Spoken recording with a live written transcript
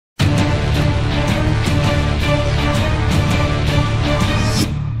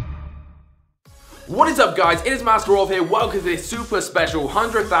What is up, guys? It is Master Rolf here. Welcome to this super special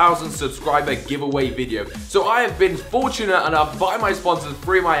 100,000 subscriber giveaway video. So I have been fortunate enough by my sponsors,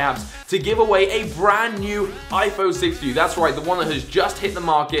 FreeMyApps, to give away a brand new iPhone 6 for you. That's right, the one that has just hit the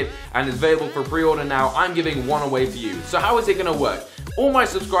market and is available for pre-order now. I'm giving one away for you. So how is it going to work? All my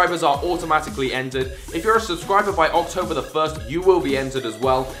subscribers are automatically entered. If you're a subscriber by October the 1st, you will be entered as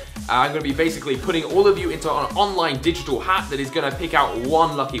well. I'm going to be basically putting all of you into an online digital hat that is going to pick out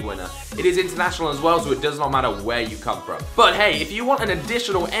one lucky winner. It is international as well, so it does not matter where you come from. But hey, if you want an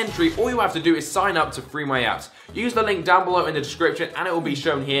additional entry, all you have to do is sign up to FreeMyApps. Use the link down below in the description and it will be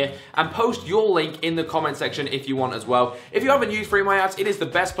shown here, and post your link in the comment section if you want as well. If you haven't used FreeMyApps, it is the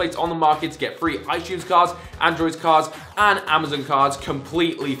best place on the market to get free iTunes cards, Android cards, and Amazon cards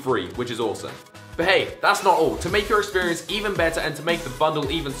completely free, which is awesome. But hey, that's not all. To make your experience even better and to make the bundle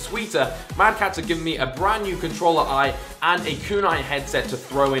even sweeter, Mad Catz have given me a brand new controller eye and a Kunai headset to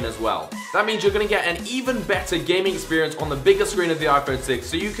throw in as well. That means you're going to get an even better gaming experience on the bigger screen of the iPhone 6,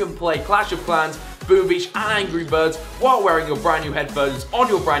 so you can play Clash of Clans, Boom Beach, and Angry Birds while wearing your brand new headphones on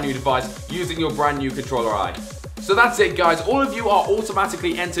your brand new device using your brand new controller eye. So that's it, guys. All of you are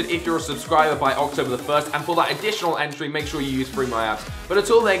automatically entered if you're a subscriber by October the 1st, and for that additional entry, make sure you use FreeMyApps. But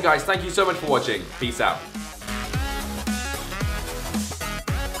until then, guys, thank you so much for watching. Peace out.